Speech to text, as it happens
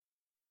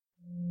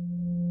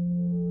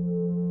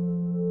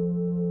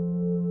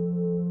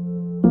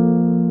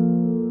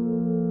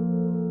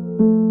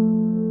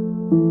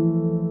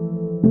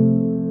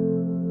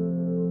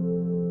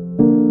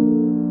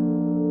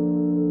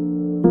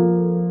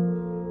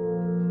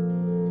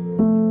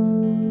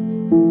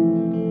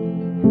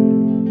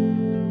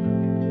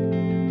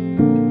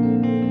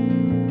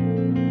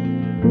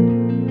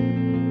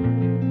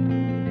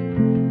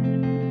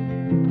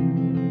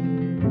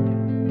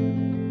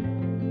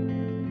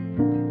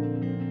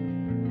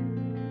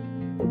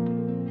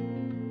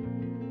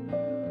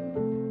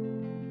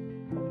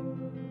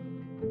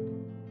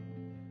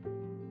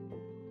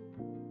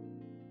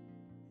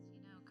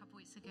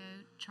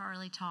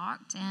Daily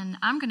Talked, and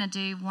I'm going to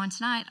do one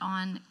tonight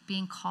on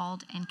being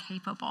called and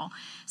capable.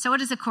 So what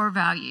is a core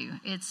value?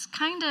 It's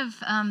kind of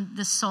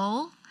the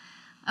soul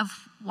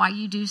of why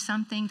you do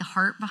something, the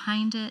heart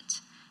behind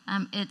it.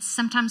 It's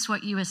sometimes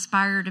what you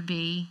aspire to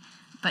be,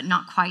 but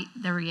not quite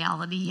the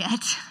reality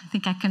yet. I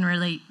think I can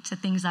relate to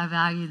things I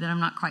value that I'm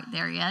not quite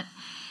there yet.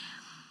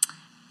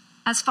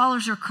 As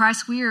followers of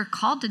Christ, we are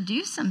called to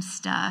do some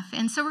stuff.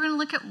 And so we're going to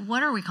look at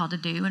what are we called to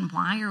do and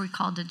why are we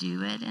called to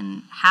do it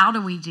and how do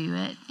we do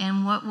it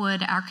and what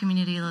would our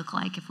community look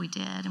like if we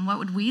did and what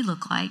would we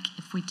look like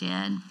if we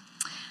did.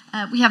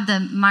 We have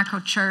the Micro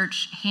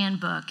Church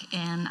Handbook,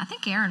 and I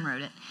think Aaron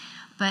wrote it.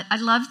 But I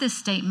love this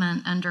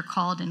statement under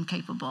called and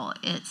capable.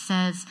 It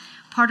says,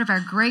 part of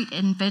our great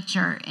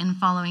adventure in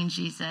following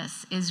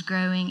Jesus is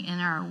growing in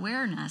our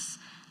awareness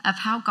of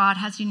how God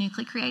has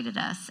uniquely created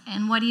us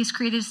and what He's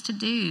created us to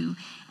do,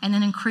 and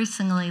then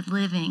increasingly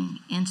living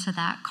into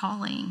that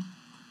calling.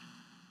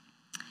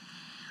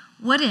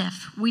 What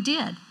if we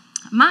did?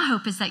 My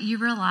hope is that you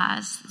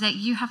realize that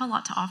you have a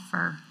lot to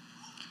offer.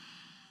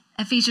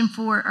 Ephesians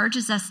 4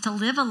 urges us to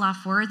live a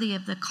life worthy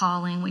of the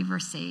calling we've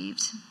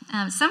received.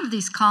 Some of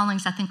these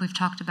callings I think we've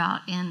talked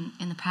about in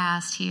the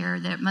past here,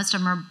 that most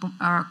of them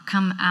are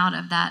come out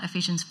of that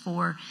Ephesians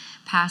 4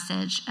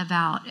 passage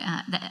about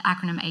the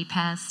acronym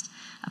APEST.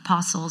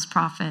 Apostles,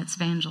 prophets,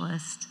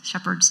 evangelists,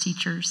 shepherds,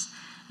 teachers.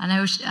 I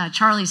know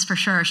Charlie's for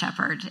sure a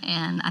shepherd,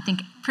 and I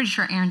think pretty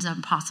sure Aaron's an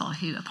apostle,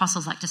 who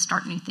apostles like to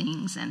start new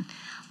things and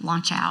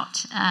launch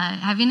out.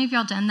 Have any of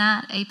y'all done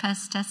that,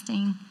 APES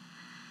testing?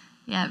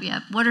 Yeah.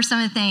 What are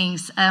some of the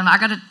things? I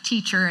got a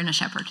teacher and a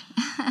shepherd.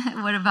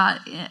 What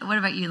about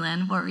you,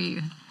 Lynn? What were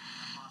you?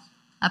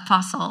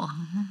 Apostle.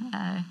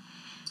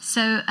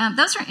 So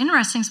those are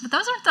interesting, but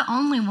those aren't the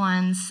only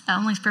ones,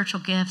 only spiritual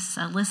gifts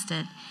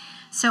listed.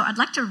 So I'd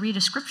like to read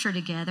a scripture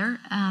together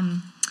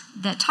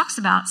that talks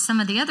about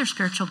some of the other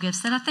spiritual gifts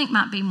that I think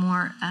might be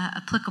more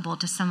applicable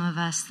to some of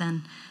us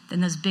than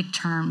those big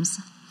terms.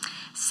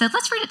 So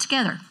let's read it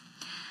together.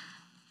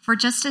 For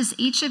just as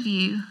each of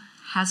you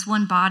has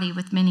one body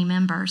with many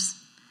members.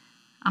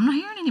 I'm not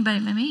hearing anybody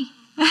but me.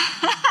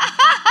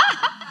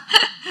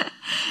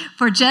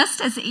 For just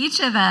as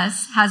each of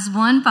us has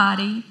one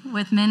body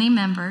with many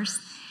members,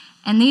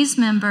 and these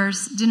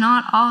members do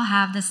not all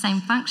have the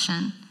same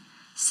function,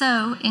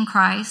 so, in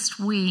Christ,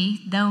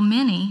 we, though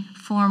many,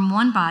 form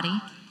one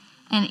body,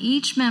 and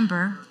each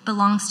member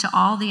belongs to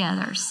all the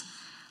others.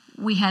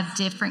 We have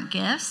different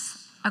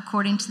gifts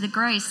according to the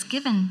grace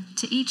given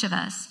to each of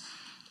us.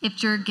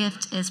 If your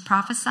gift is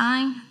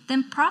prophesying,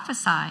 then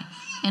prophesy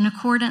in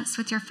accordance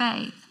with your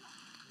faith.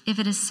 If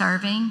it is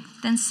serving,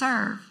 then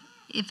serve.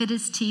 If it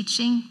is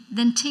teaching,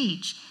 then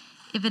teach.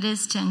 If it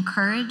is to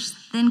encourage,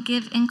 then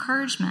give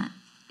encouragement.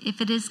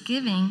 If it is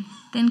giving,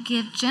 then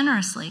give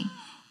generously.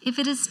 If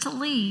it is to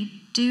lead,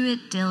 do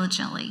it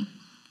diligently.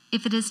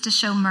 If it is to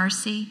show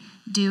mercy,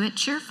 do it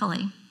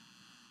cheerfully.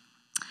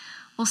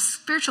 Well,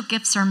 spiritual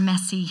gifts are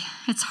messy.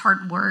 It's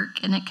hard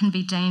work, and it can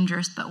be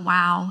dangerous, but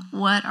wow,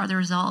 what are the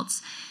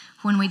results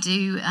when we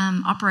do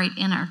operate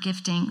in our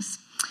giftings?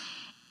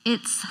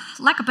 It's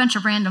like a bunch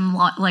of random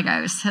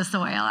Legos, is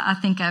the way I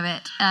think of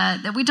it,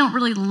 that we don't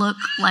really look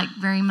like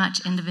very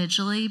much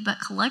individually, but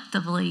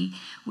collectively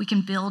we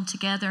can build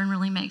together and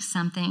really make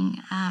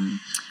something.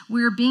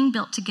 We're being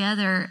built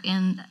together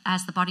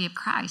as the body of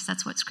Christ.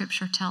 That's what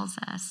Scripture tells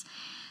us.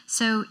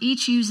 So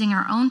each using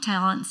our own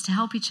talents to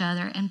help each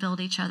other and build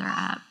each other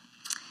up.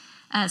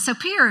 So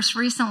Pierce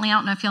recently, I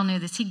don't know if y'all knew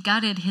this, he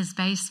gutted his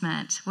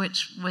basement,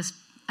 which was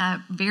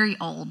very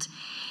old.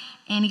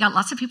 And he got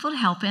lots of people to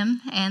help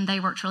him, and they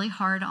worked really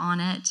hard on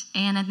it.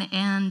 And in the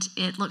end,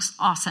 it looks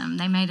awesome.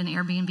 They made an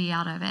Airbnb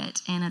out of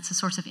it, and it's a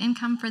source of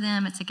income for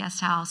them. It's a guest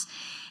house.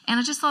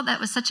 And I just thought that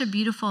was such a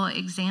beautiful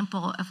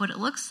example of what it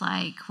looks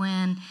like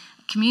when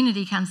a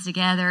community comes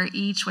together,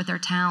 each with their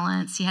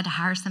talents. He had to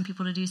hire some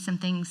people to do some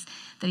things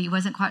that he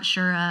wasn't quite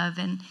sure of.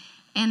 And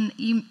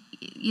you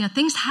know,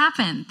 things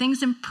happen.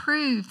 Things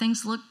improve.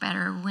 Things look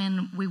better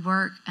when we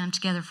work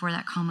together for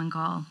that common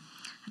goal.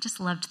 I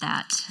just loved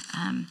that.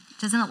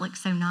 Doesn't it look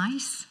so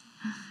nice?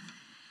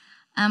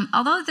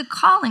 Although the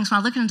callings, when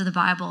I look into the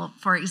Bible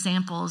for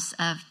examples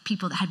of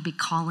people that had big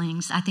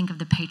callings, I think of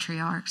the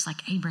patriarchs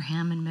like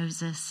Abraham and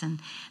Moses, and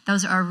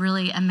those are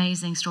really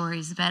amazing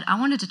stories. But I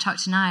wanted to talk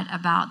tonight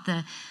about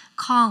the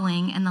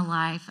calling and the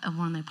life of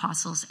one of the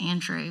apostles,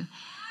 Andrew.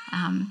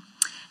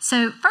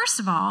 So first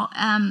of all,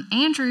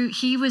 Andrew,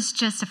 he was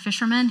just a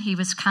fisherman. He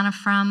was kind of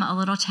from a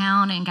little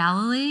town in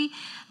Galilee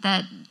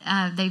that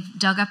they've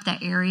dug up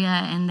that area,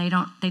 and they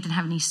didn't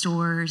have any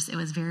stores. It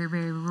was very,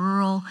 very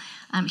rural.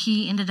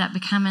 He ended up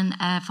becoming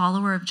a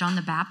follower of John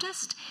the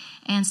Baptist,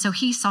 and so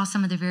he saw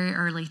some of the very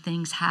early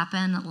things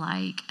happen,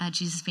 like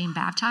Jesus being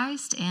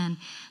baptized and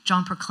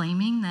John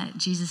proclaiming that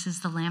Jesus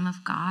is the Lamb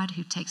of God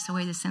who takes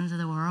away the sins of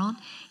the world.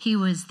 He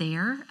was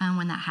there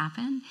when that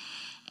happened.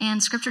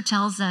 And Scripture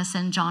tells us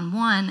in John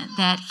 1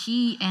 that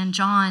he and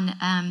John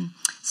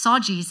saw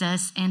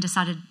Jesus and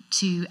decided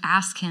to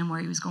ask him where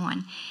he was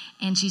going.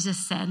 And Jesus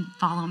said,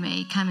 "Follow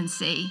me, come and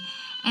see."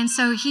 And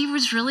so he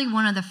was really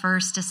one of the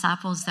first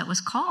disciples that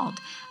was called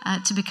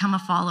to become a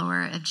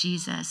follower of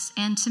Jesus.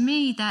 And to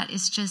me, that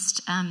is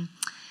just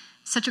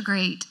such a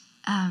great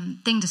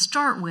thing to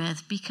start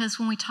with, because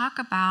when we talk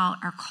about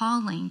our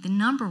calling, the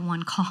number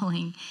one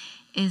calling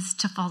is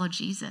to follow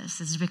Jesus,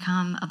 is to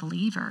become a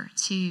believer,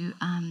 to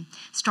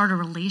start a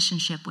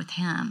relationship with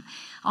him.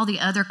 All the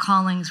other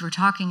callings we're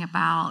talking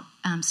about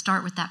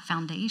start with that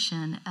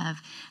foundation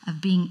of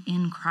being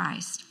in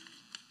Christ.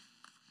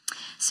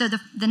 So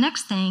the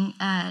next thing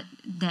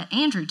that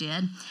Andrew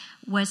did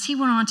was he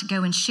went on to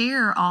go and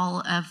share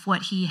all of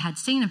what he had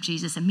seen of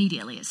Jesus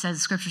immediately. It says,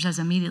 Scripture says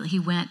immediately he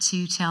went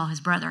to tell his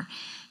brother,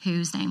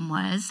 whose name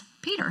was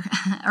Peter,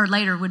 or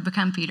later would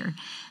become Peter.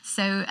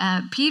 So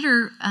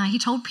Peter, he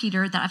told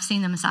Peter that I've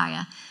seen the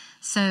Messiah.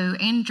 So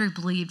Andrew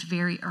believed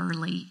very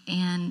early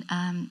and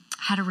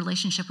had a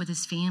relationship with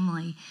his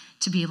family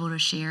to be able to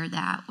share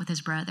that with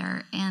his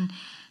brother. And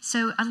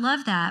so I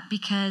love that,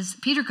 because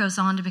Peter goes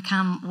on to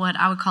become what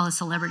I would call a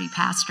celebrity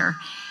pastor.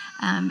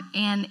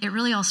 And it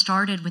really all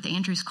started with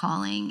Andrew's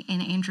calling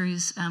and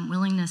Andrew's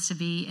willingness to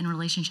be in a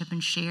relationship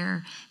and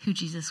share who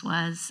Jesus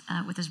was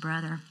with his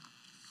brother.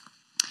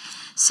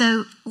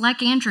 So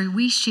like Andrew,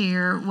 we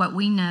share what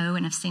we know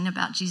and have seen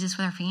about Jesus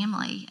with our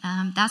family.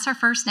 That's our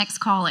next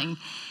calling,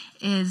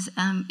 is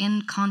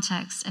in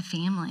context of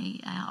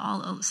family.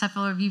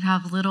 Several of you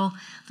have little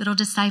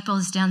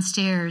disciples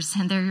downstairs,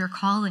 and they're your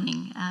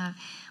calling.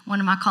 One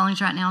of my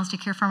callings right now is to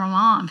care for my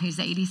mom, who's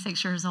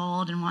 86 years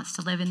old and wants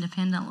to live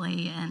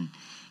independently and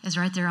is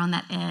right there on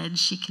that edge.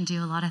 She can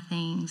do a lot of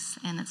things,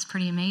 and it's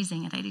pretty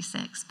amazing at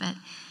 86. But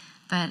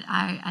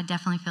I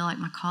definitely feel like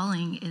my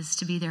calling is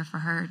to be there for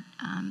her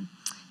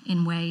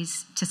in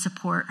ways to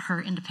support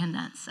her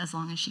independence as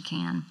long as she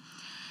can.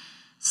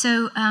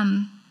 So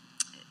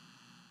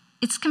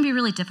it can be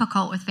really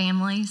difficult with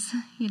families,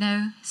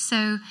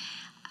 So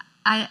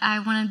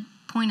I want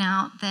to point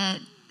out that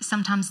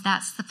sometimes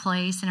that's the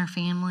place in our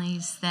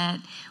families that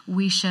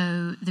we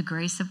show the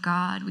grace of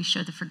God, we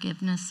show the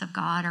forgiveness of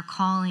God. Our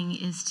calling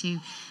is to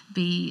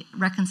be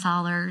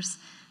reconcilers,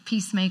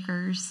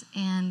 peacemakers,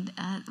 and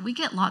we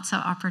get lots of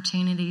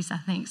opportunities, I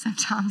think,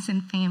 sometimes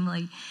in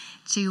family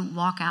to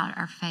walk out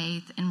our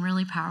faith in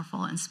really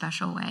powerful and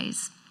special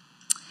ways.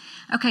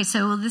 Okay,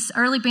 so this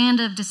early band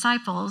of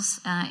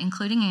disciples,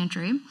 including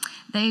Andrew,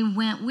 they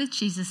went with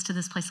Jesus to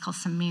this place called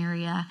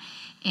Samaria,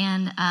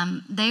 and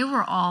they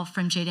were all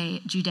from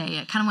Judea.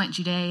 It kind of went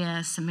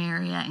Judea,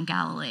 Samaria, and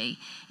Galilee.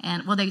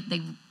 And, well,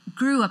 they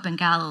grew up in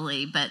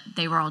Galilee, but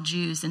they were all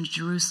Jews, and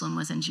Jerusalem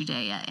was in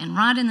Judea. And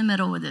right in the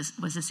middle was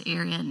this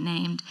area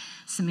named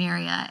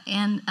Samaria.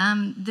 And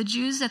the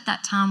Jews at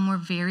that time were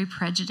very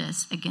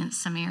prejudiced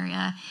against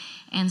Samaria.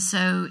 And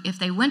so if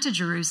they went to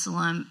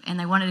Jerusalem and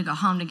they wanted to go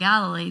home to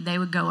Galilee, they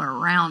would go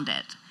around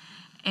it,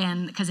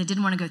 and because they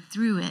didn't want to go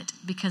through it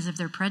because of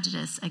their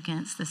prejudice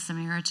against the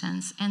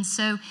Samaritans. And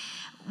so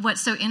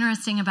what's so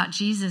interesting about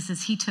Jesus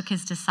is he took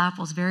his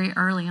disciples very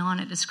early on,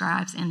 it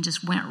describes, and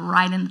just went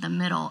right into the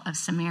middle of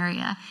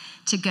Samaria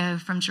to go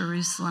from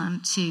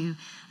Jerusalem to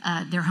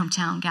their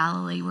hometown,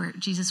 Galilee, where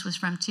Jesus was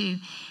from too.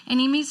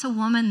 And he meets a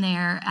woman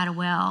there at a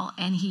well,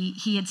 and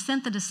he had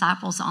sent the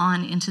disciples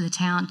on into the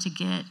town to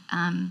get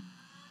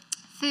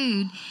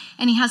food,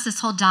 and he has this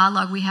whole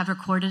dialogue we have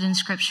recorded in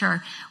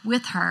Scripture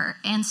with her.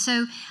 And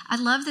so I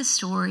love this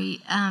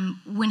story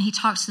when he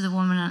talks to the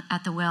woman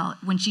at the well,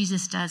 when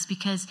Jesus does,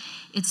 because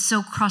it's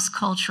so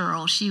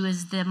cross-cultural. She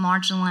was the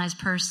marginalized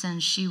person.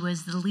 She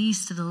was the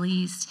least of the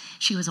least.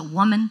 She was a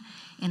woman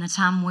in a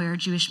time where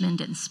Jewish men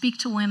didn't speak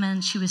to women.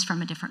 She was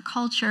from a different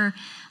culture.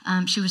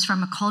 She was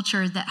from a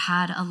culture that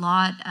had a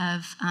lot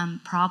of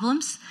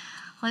problems,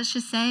 let's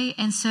just say.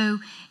 And so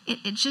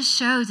it just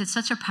shows, it's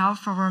such a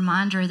powerful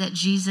reminder that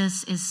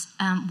Jesus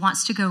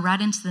wants to go right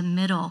into the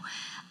middle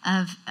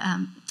of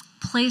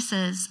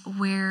places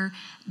where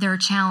there are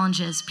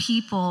challenges,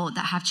 people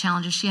that have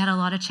challenges. She had a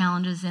lot of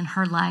challenges in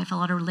her life, a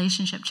lot of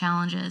relationship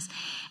challenges,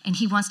 and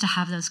he wants to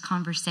have those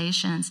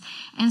conversations.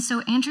 And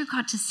so Andrew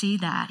got to see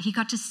that. He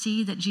got to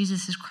see that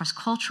Jesus is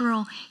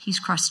cross-cultural, he's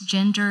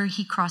cross-gender,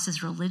 he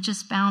crosses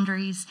religious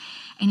boundaries,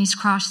 and he's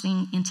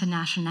crossing into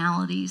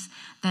nationalities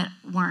that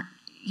weren't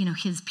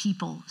his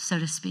people, so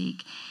to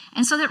speak.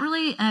 And so that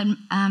really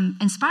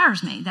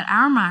inspires me that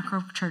our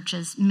micro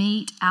churches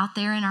meet out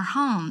there in our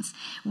homes.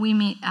 We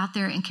meet out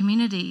there in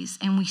communities,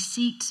 and we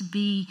seek to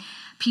be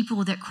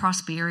people that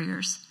cross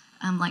barriers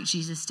like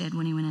Jesus did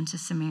when he went into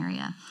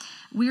Samaria.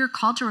 We are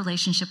called to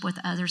relationship with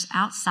others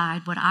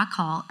outside what I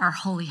call our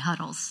holy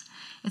huddles.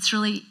 It's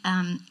really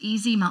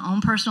easy. My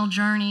own personal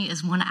journey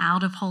is one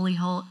out of holy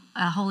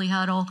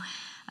huddle,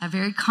 a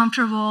very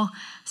comfortable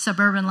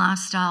suburban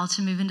lifestyle,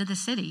 to move into the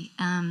city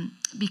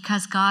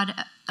because God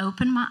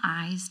opened my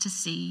eyes to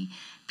see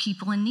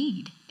people in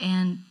need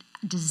and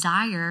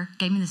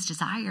gave me this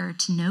desire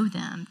to know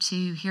them,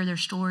 to hear their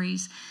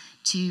stories,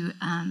 to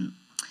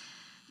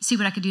see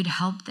what I could do to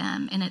help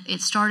them. And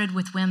it started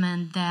with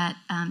women that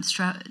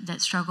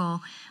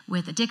struggle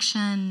with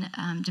addiction,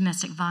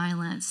 domestic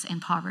violence,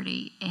 and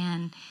poverty.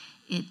 And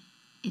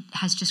it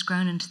has just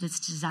grown into this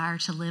desire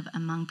to live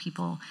among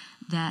people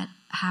that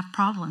have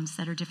problems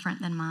that are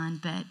different than mine,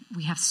 but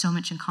we have so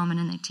much in common,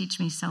 and they teach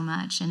me so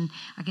much, and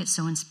I get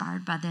so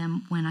inspired by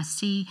them when I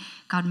see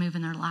God move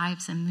in their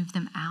lives and move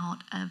them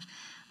out of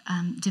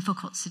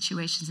difficult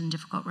situations and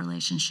difficult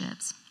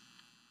relationships.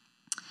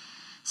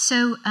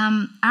 So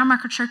our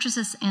microchurches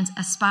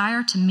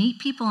aspire to meet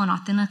people and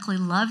authentically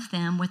love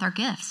them with our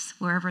gifts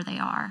wherever they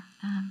are.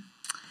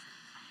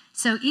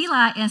 So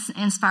Eli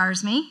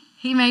inspires me.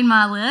 He made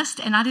my list,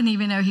 and I didn't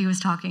even know he was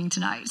talking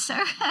tonight. So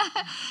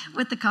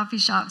with the coffee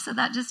shop, so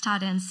that just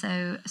tied in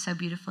so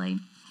beautifully.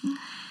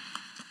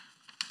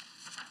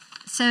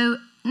 So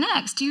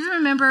next, do you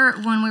remember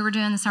when we were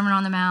doing the Sermon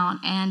on the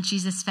Mount and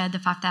Jesus fed the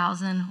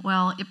 5,000?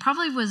 Well, it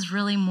probably was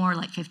really more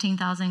like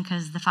 15,000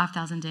 because the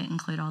 5,000 didn't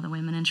include all the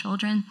women and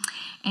children.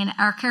 And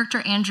our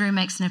character Andrew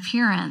makes an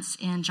appearance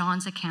in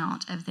John's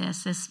account of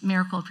this. This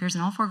miracle appears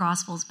in all 4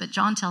 Gospels, but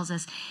John tells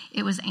us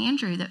it was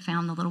Andrew that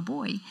found the little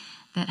boy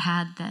that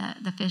had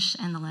the fish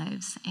and the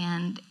loaves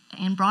and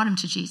brought him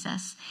to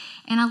Jesus.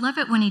 And I love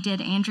it when he did.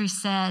 Andrew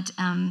said,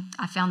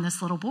 I found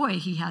this little boy.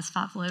 He has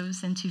 5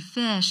 loaves and 2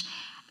 fish,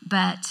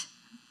 but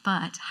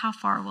how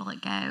far will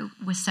it go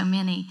with so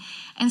many?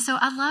 And so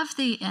I love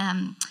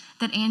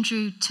that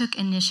Andrew took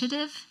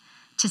initiative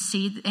to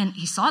see, and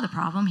he saw the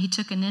problem. He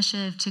took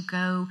initiative to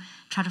go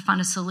try to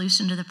find a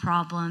solution to the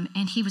problem,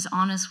 and he was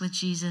honest with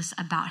Jesus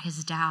about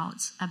his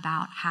doubts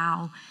about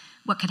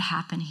what could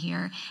happen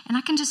here. And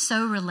I can just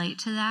so relate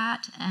to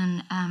that,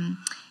 and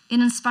it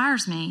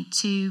inspires me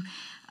to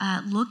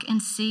look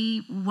and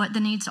see what the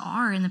needs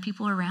are in the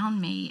people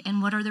around me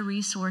and what are the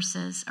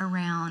resources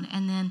around.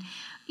 And then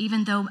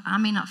even though I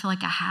may not feel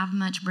like I have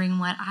much, bring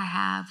what I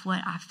have,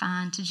 what I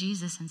find to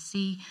Jesus and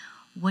see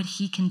what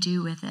he can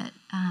do with it.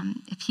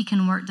 If he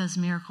can work those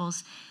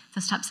miracles,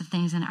 those types of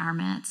things in our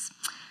midst.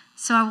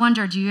 So I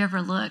wonder, do you ever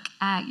look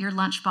at your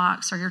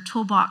lunchbox or your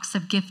toolbox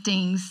of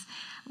giftings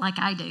like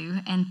I do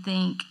and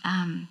think,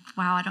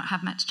 wow, I don't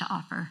have much to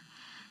offer?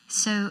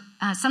 So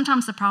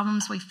sometimes the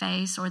problems we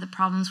face or the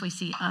problems we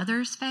see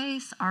others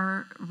face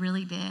are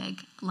really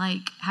big,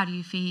 like how do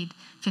you feed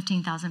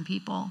 15,000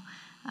 people?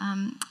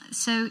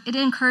 So it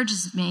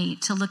encourages me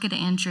to look at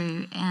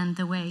Andrew and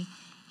the way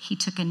he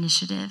took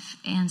initiative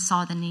and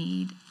saw the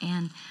need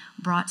and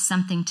brought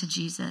something to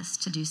Jesus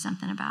to do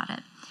something about it.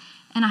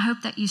 And I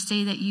hope that you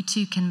see that you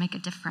too can make a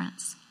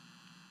difference.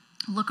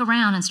 Look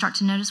around and start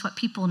to notice what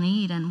people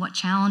need and what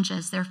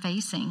challenges they're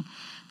facing.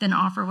 Then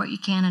offer what you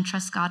can and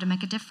trust God to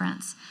make a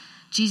difference.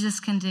 Jesus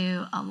can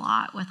do a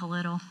lot with a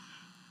little.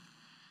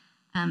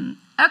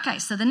 Okay,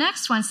 so the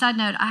next one, side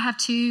note, I have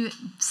 2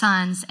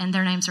 sons, and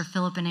their names are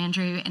Philip and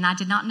Andrew, and I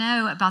did not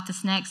know about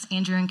this next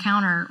Andrew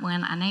encounter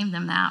when I named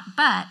them that,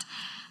 but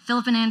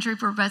Philip and Andrew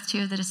were both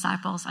 2 of the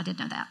disciples. I did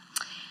know that.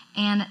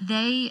 And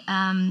they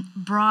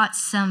brought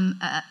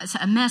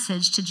a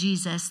message to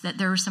Jesus that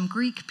there were some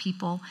Greek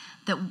people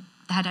that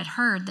had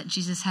heard that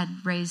Jesus had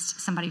raised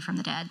somebody from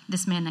the dead,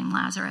 this man named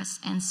Lazarus.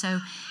 And so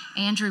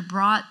Andrew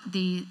brought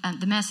the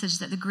message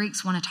that the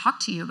Greeks want to talk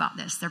to you about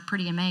this. They're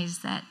pretty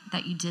amazed that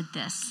you did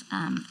this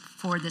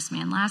for this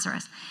man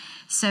Lazarus.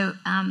 So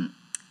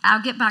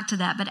I'll get back to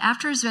that. But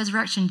after his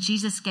resurrection,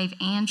 Jesus gave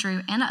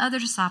Andrew and other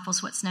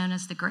disciples what's known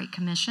as the Great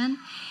Commission.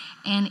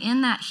 And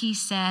in that he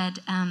said,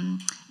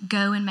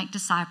 go and make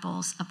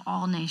disciples of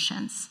all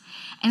nations.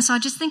 And so I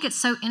just think it's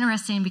so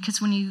interesting because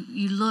when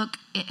you look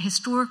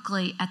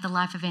historically at the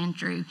life of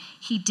Andrew,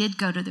 he did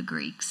go to the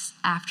Greeks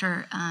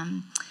after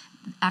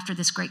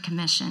this Great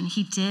Commission.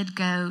 He did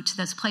go to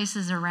those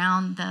places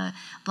around the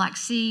Black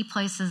Sea,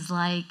 places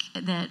like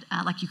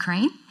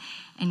Ukraine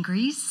and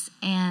Greece.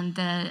 And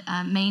the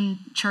main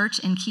church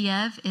in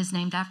Kiev is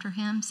named after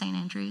him, St.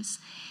 Andrew's.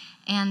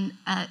 And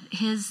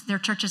their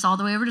church is all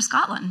the way over to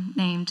Scotland,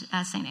 named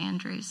St.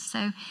 Andrew's.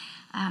 So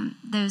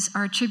those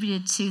are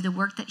attributed to the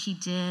work that he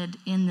did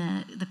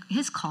in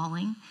his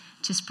calling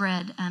to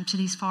spread to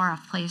these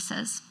far-off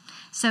places.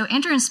 So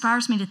Andrew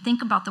inspires me to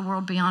think about the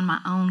world beyond my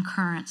own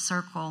current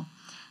circle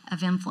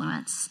of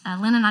influence.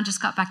 Lynn and I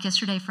just got back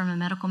yesterday from a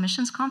medical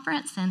missions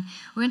conference, and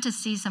we went to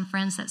see some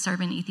friends that serve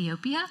in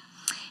Ethiopia,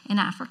 in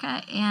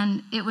Africa,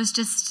 and it was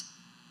just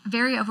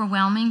very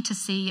overwhelming to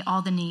see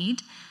all the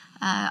need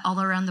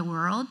all around the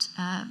world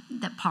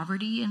that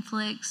poverty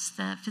inflicts,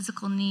 the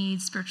physical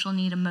need, spiritual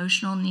need,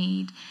 emotional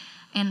need.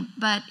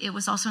 But it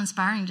was also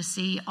inspiring to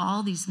see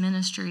all these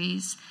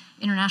ministries,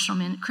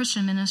 international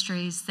Christian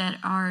ministries that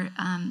are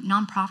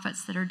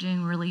nonprofits that are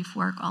doing relief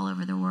work all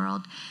over the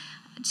world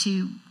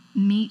to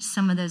meet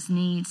some of those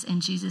needs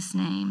in Jesus'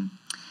 name.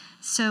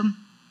 So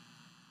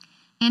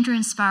Andrew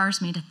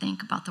inspires me to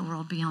think about the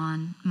world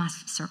beyond my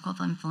circle of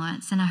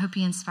influence, and I hope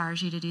he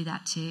inspires you to do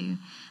that too.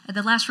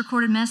 The last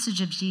recorded message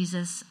of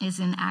Jesus is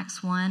in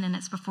Acts 1, and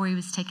it's before he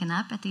was taken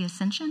up at the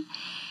Ascension.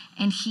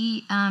 And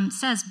he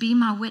says, be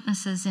my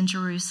witnesses in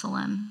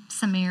Jerusalem,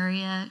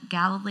 Samaria,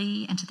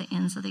 Galilee, and to the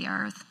ends of the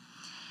earth.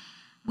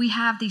 We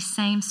have these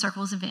same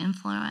circles of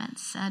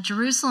influence.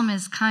 Jerusalem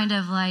is kind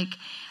of like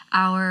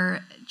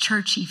our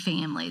churchy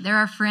family. They're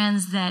our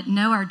friends that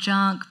know our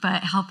junk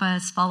but help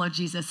us follow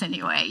Jesus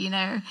anyway,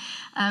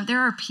 There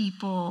are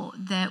people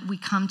that we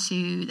come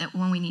to that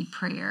when we need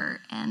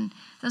prayer, and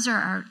those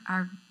are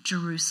our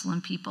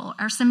Jerusalem people.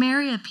 Our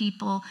Samaria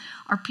people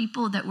are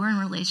people that we're in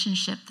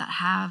relationship that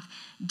have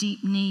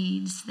deep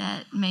needs,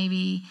 that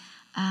maybe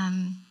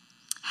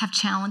have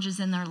challenges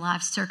in their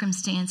life,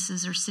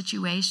 circumstances or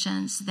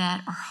situations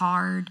that are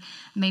hard.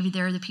 Maybe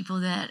they're the people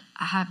that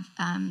have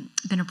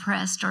been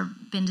oppressed or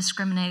been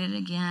discriminated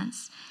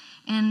against.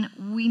 And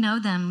we know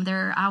them.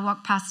 I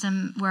walk past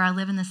them where I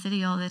live in the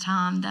city all the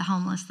time, the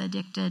homeless, the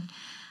addicted,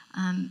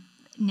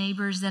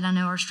 neighbors that I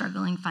know are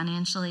struggling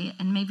financially.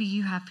 And maybe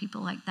you have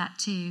people like that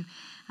too.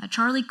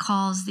 Charlie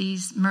calls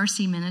these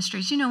mercy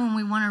ministries, when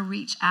we want to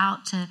reach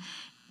out to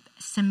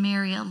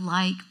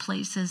Samaria-like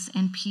places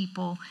and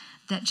people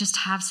that just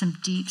have some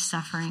deep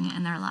suffering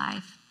in their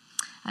life.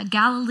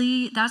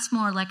 Galilee, that's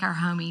more like our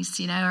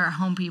homies, our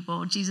home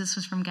people. Jesus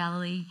was from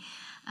Galilee.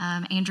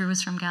 Andrew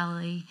was from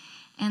Galilee.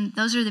 And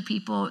those are the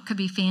people, it could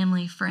be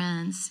family,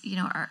 friends,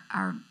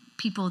 our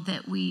people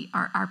that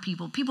are our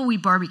people we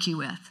barbecue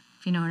with,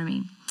 if you know what I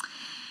mean.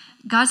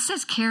 God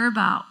says care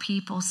about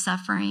people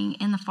suffering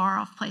in the far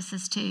off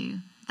places too.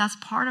 That's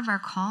part of our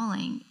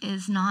calling,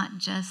 is not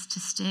just to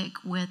stick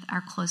with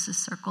our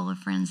closest circle of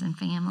friends and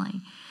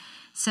family.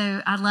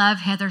 So I love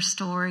Heather's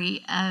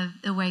story of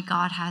the way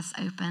God has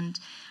opened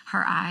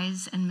her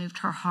eyes and moved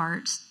her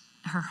heart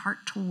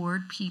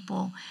toward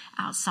people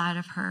outside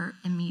of her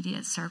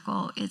immediate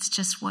circle. It's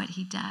just what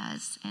he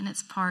does, and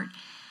it's part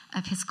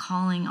of his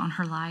calling on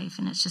her life,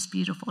 and it's just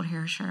beautiful to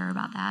hear her share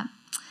about that.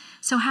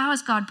 So how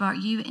has God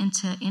brought you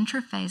into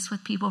interface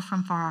with people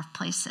from far off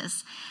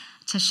places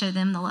to show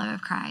them the love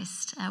of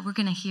Christ? We're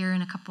going to hear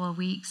in a couple of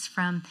weeks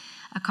from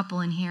a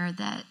couple in here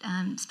that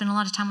spend a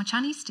lot of time with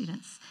Chinese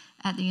students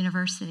at the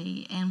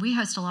university, and we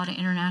host a lot of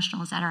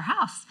internationals at our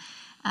house.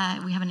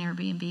 We have an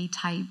Airbnb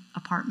type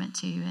apartment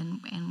too,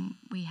 and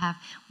we have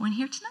one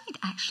here tonight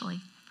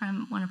actually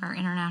from one of our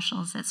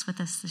internationals that's with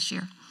us this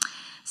year.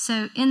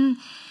 So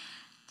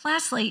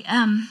lastly,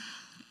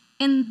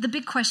 in the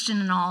big question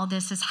in all of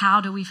this is,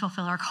 how do we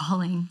fulfill our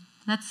calling?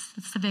 That's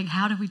the big,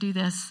 how do we do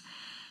this?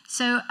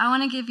 So I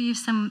want to give you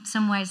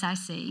some ways I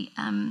see.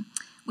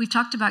 We've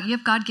talked about you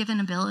have God-given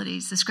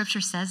abilities. The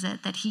scripture says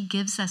that he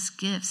gives us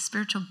gifts,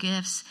 spiritual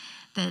gifts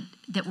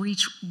that we're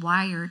each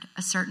wired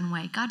a certain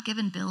way.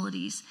 God-given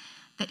abilities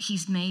that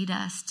he's made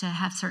us to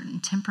have certain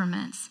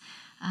temperaments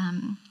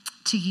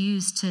to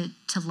use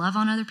to love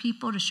on other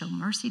people, to show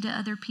mercy to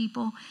other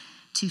people,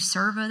 to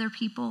serve other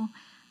people.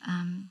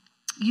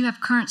 You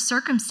have current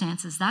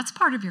circumstances. That's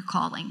part of your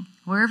calling.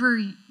 Wherever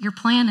you're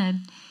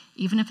planted,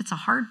 even if it's a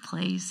hard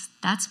place,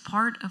 that's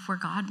part of where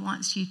God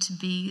wants you to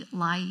be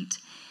light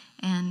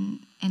and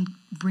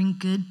bring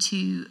good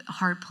to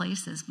hard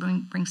places,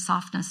 bring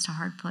softness to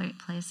hard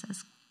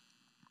places.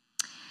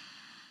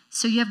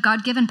 So you have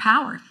God-given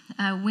power.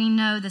 We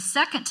know the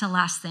second to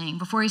last thing,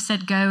 before he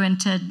said go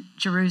into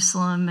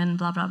Jerusalem and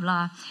blah, blah,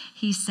 blah,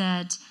 he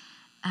said,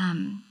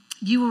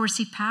 you will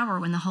receive power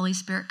when the Holy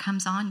Spirit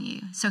comes on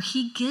you. So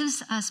he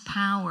gives us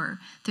power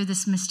through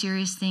this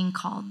mysterious thing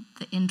called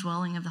the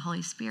indwelling of the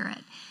Holy Spirit,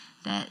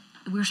 that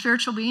we're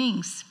spiritual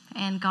beings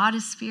and God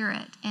is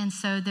spirit. And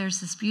so there's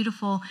this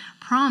beautiful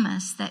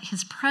promise that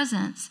his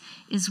presence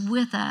is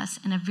with us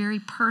in a very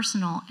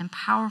personal and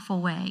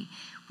powerful way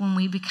when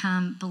we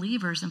become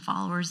believers and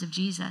followers of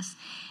Jesus.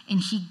 And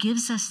he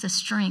gives us the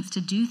strength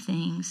to do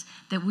things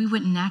that we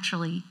wouldn't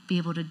naturally be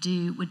able to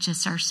do with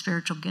just our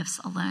spiritual gifts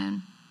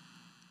alone.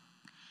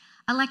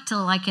 I like to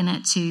liken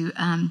it to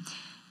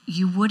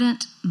you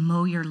wouldn't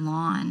mow your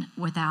lawn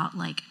without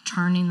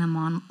turning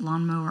the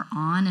lawnmower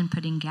on and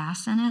putting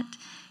gas in it.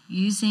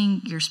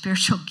 Using your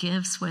spiritual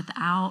gifts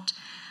without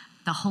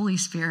the Holy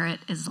Spirit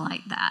is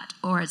like that.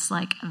 Or it's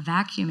like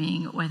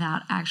vacuuming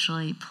without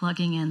actually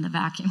plugging in the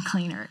vacuum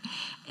cleaner.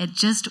 It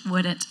just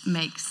wouldn't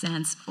make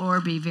sense or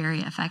be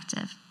very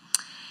effective.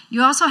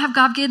 You also have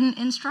God-given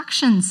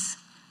instructions.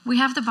 We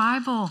have the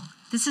Bible.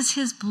 This is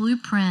his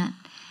blueprint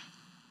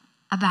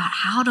about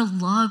how to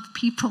love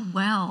people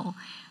well.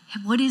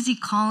 What is he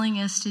calling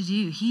us to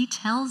do? He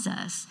tells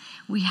us.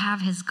 We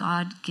have his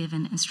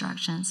God-given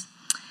instructions.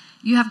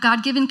 You have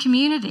God-given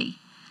community.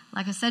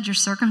 Like I said, your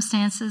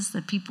circumstances,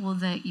 the people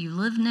that you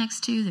live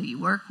next to, that you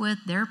work with,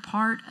 they're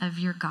part of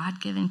your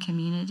God-given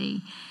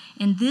community.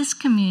 In this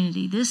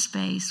community, this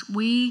space,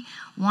 we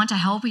want to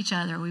help each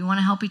other. We want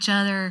to help each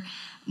other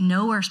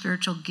know our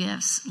spiritual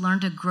gifts, learn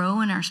to grow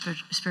in our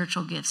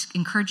spiritual gifts,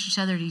 encourage each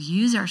other to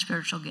use our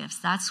spiritual gifts.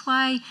 That's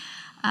why,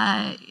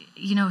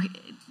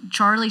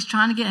 Charlie's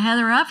trying to get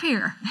Heather up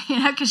here,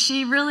 because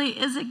she really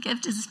is a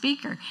gifted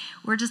speaker.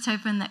 We're just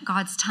hoping that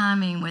God's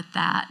timing with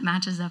that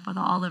matches up with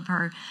all of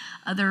her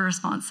other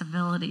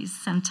responsibilities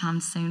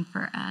sometime soon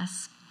for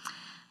us.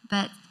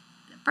 But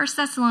 1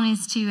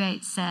 Thessalonians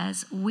 2:8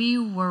 says, we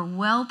were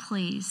well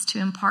pleased to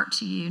impart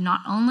to you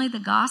not only the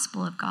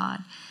gospel of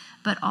God,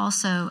 but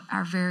also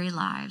our very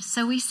lives.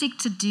 So we seek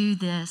to do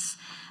this,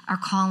 our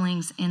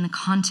callings, in the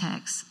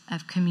context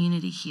of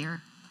community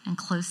here. and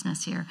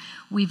closeness here.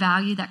 We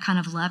value that kind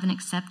of love and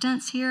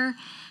acceptance here.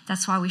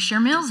 That's why we share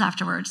meals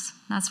afterwards.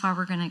 That's why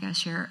we're going to go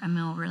share a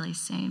meal really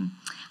soon.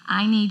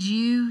 I need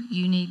you,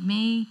 you need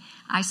me.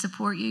 I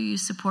support you, you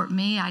support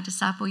me. I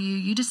disciple you,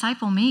 you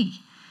disciple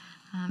me.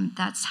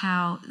 That's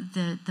how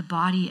the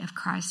body of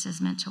Christ is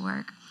meant to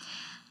work.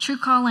 True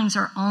callings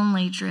are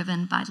only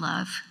driven by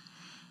love.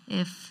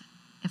 If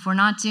we're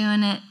not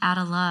doing it out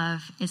of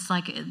love, it's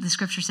like the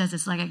scripture says,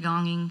 it's like a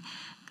clanging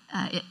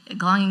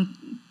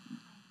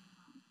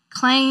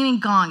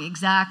gong,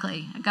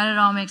 exactly. I got it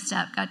all mixed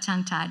up, got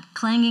tongue-tied.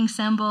 Clanging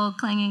cymbal,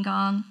 clanging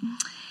gong.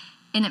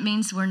 And it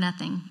means we're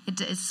nothing.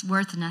 It's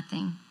worth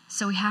nothing.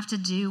 So we have to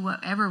do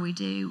whatever we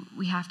do.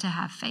 We have to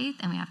have faith,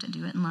 and we have to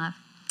do it in love.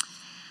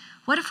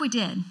 What if we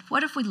did?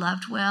 What if we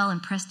loved well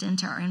and pressed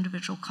into our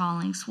individual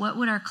callings? What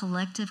would our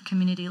collective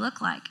community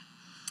look like?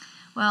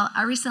 Well,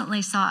 I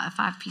recently saw a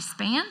 5-piece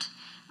band,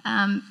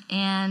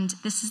 and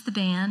this is the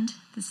band.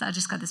 I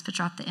just got this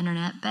picture off the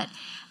internet, but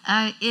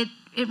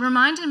it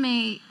reminded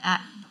me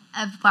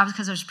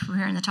because I was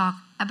preparing the talk,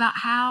 about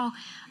how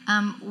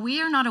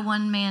we are not a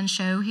one-man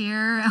show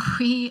here.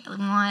 We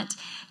want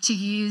to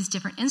use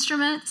different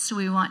instruments.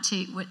 We want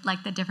to,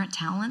 like the different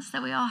talents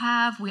that we all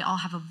have. We all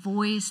have a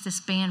voice. This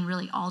band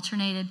really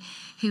alternated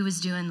who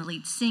was doing the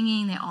lead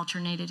singing. They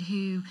alternated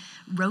who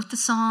wrote the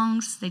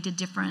songs. They did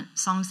different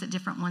songs that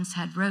different ones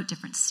had wrote,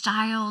 different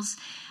styles.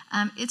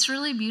 It's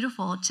really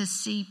beautiful to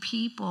see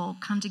people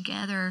come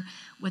together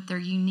with their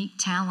unique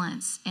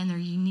talents and their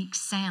unique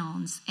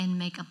sounds and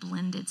make a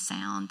blended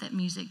sound that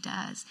music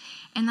does.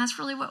 And that's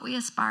really what we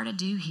aspire to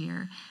do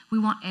here. We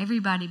want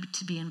everybody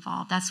to be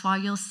involved. That's why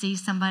you'll see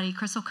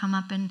Chris will come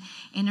up and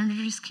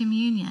introduce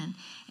communion.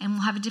 And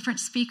we'll have a different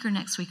speaker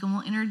next week, and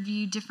we'll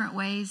interview different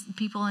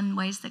people in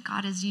ways that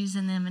God is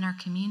using them in our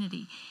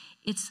community.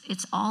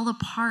 It's all a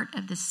part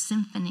of this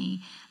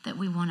symphony that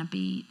we want to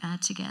be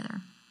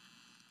together.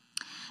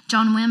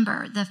 John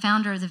Wimber, the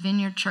founder of the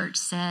Vineyard Church,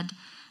 said,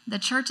 "The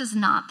church is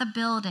not the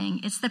building,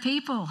 it's the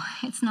people.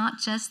 It's not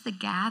just the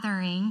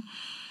gathering,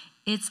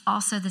 it's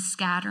also the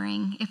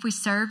scattering. If we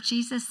serve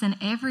Jesus, then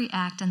every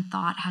act and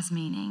thought has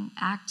meaning.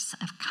 Acts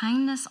of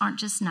kindness aren't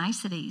just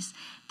niceties,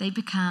 they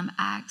become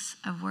acts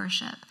of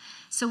worship."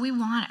 So we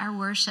want our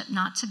worship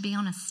not to be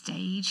on a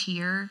stage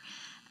here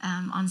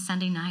on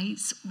Sunday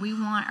nights. We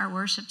want our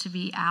worship to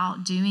be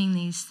out doing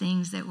these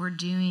things that we're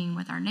doing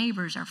with our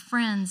neighbors, our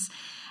friends,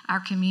 our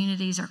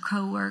communities, our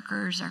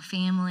co-workers, our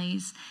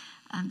families.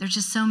 There's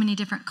just so many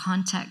different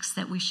contexts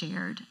that we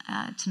shared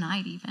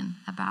tonight even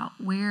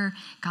about where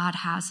God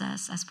has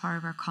us as part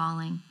of our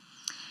calling.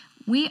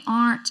 We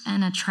aren't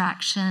an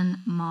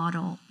attraction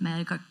model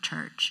mega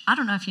church. I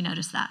don't know if you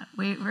noticed that.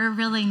 We're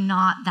really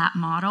not that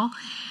model.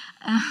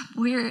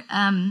 We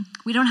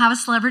don't have a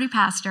celebrity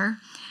pastor.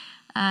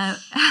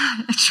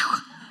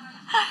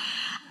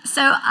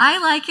 So I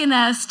liken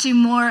us to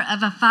more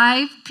of a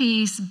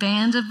 5-piece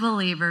band of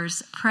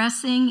believers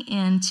pressing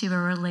into a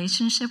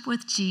relationship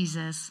with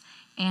Jesus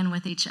and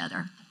with each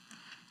other.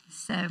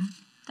 So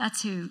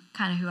that's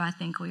kind of who I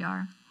think we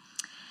are.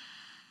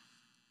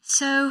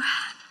 So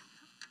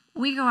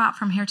we go out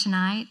from here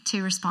tonight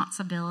to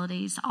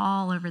responsibilities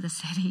all over the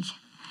city.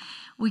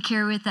 We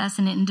carry with us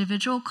an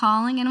individual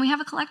calling, and we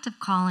have a collective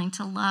calling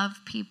to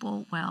love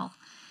people well.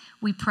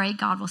 We pray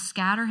God will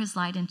scatter his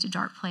light into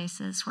dark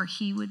places where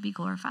he would be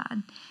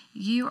glorified.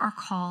 You are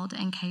called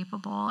and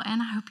capable,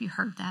 and I hope you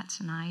heard that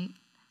tonight.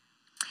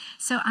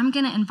 So I'm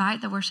going to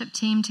invite the worship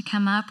team to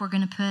come up. We're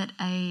going to put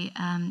a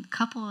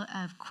couple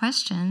of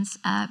questions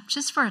up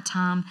just for a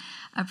time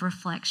of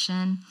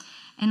reflection.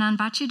 And I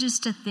invite you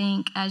just to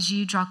think as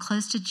you draw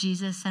close to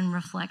Jesus and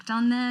reflect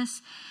on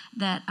this,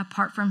 that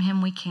apart from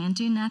him, we can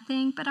do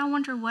nothing. But I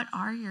wonder, what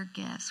are your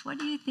gifts? What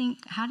do you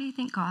think? How do you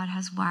think God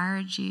has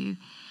wired you?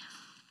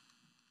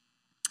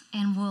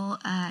 And we'll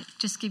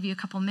just give you a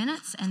couple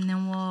minutes, and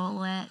then we'll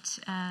let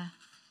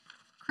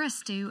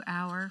Chris do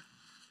our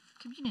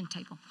communion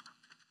table.